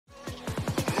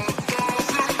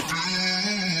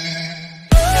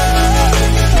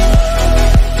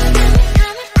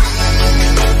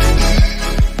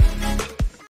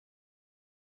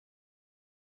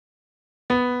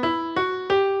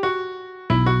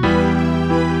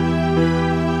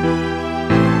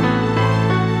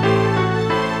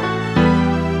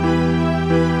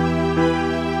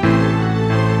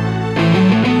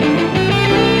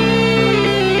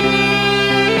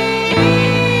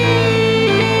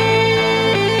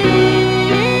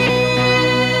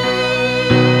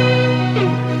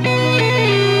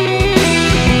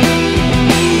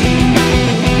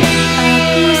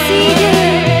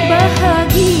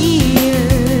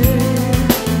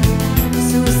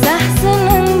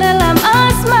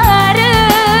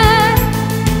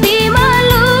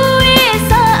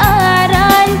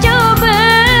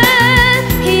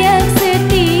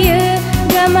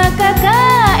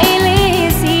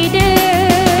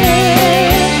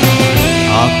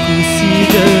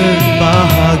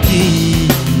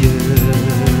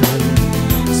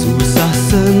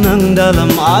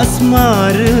dalam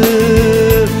asmara,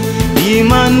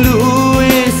 iman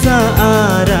lueq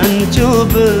aran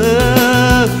cobe,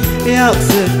 Yaqk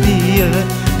setie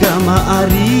gamaq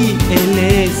ariq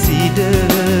eleq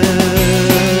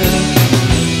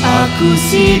aku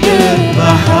sida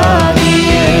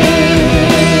bahagia.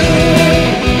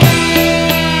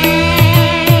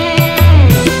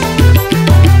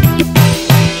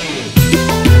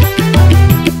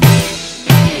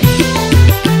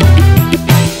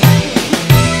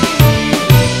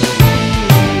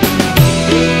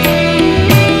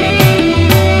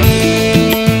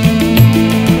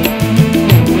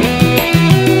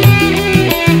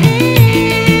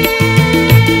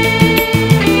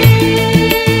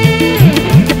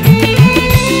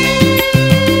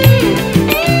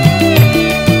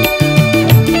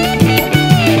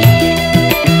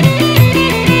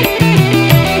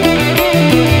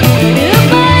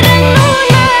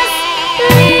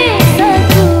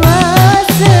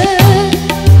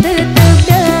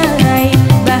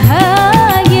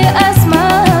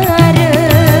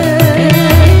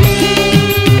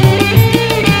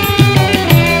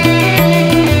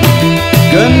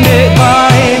 Kendeq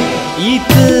baik,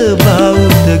 ita bau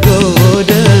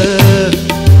tegode,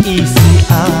 Isiq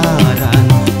aran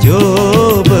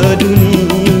coba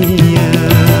dunia.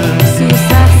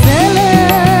 Susah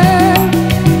senang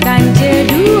kance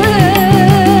dua,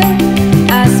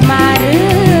 asmara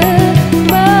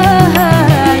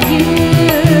bahagia.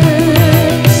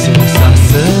 Susah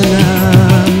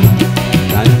senang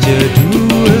kance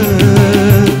dua,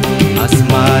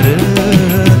 asmara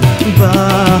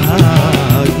bahagia.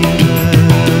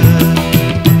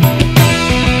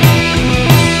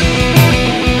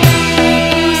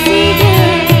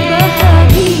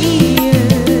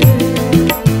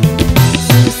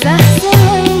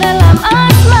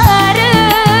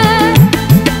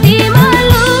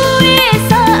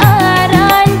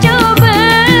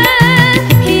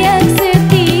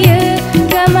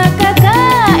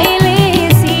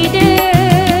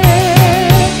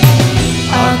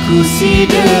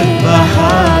 Sida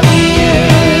bahagia.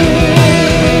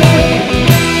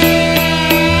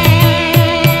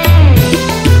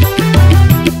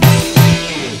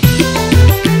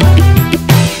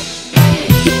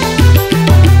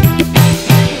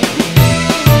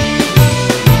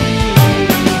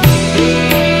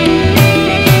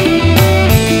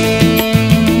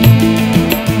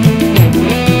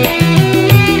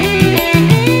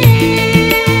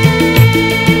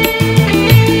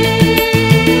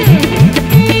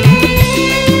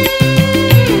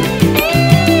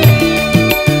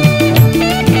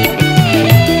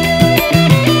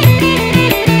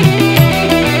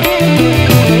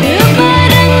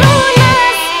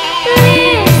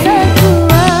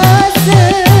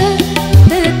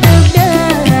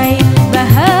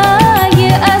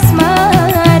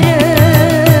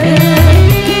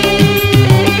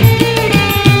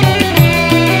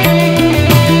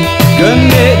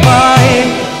 Kendeq baik,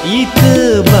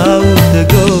 ita bau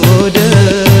tegode,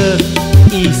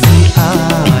 Isiq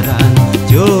aran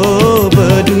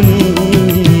coba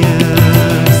dunia.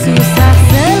 Susah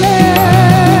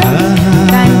senang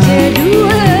kance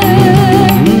dua,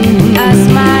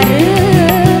 asmara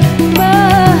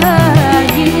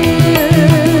bahagia.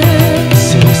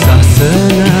 Susah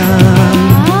senang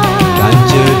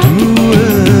kance dua,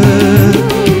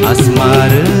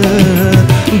 asmara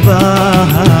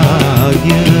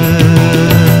bahagia.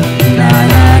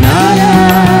 Nananana,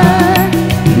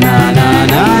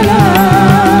 nananana,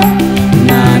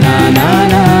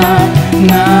 nananana,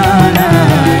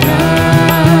 nananana.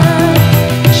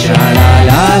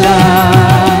 Shalalala,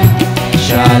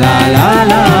 shalalala.